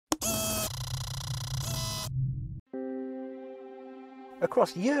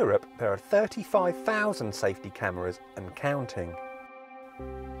Across Europe, there are 35,000 safety cameras and counting.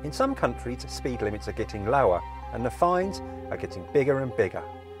 In some countries, speed limits are getting lower and the fines are getting bigger and bigger.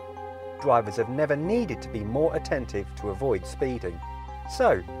 Drivers have never needed to be more attentive to avoid speeding.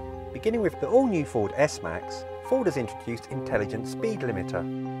 So, beginning with the all-new Ford S-Max, Ford has introduced Intelligent Speed Limiter.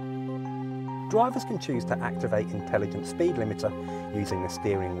 Drivers can choose to activate Intelligent Speed Limiter using the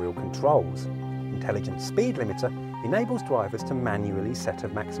steering wheel controls. Intelligent Speed Limiter enables drivers to manually set a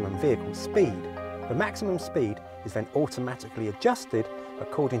maximum vehicle speed. The maximum speed is then automatically adjusted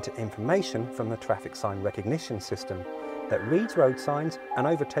according to information from the traffic sign recognition system that reads road signs and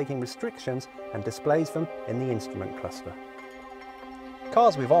overtaking restrictions and displays them in the instrument cluster.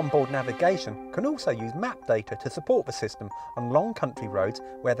 Cars with onboard navigation can also use map data to support the system on long country roads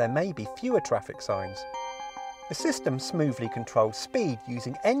where there may be fewer traffic signs. The system smoothly controls speed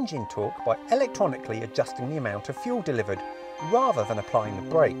using engine torque by electronically adjusting the amount of fuel delivered, rather than applying the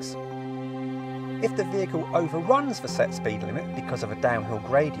brakes. If the vehicle overruns the set speed limit because of a downhill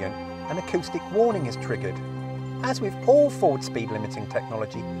gradient, an acoustic warning is triggered. As with all Ford speed limiting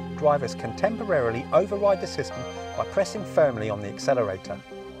technology, drivers can temporarily override the system by pressing firmly on the accelerator.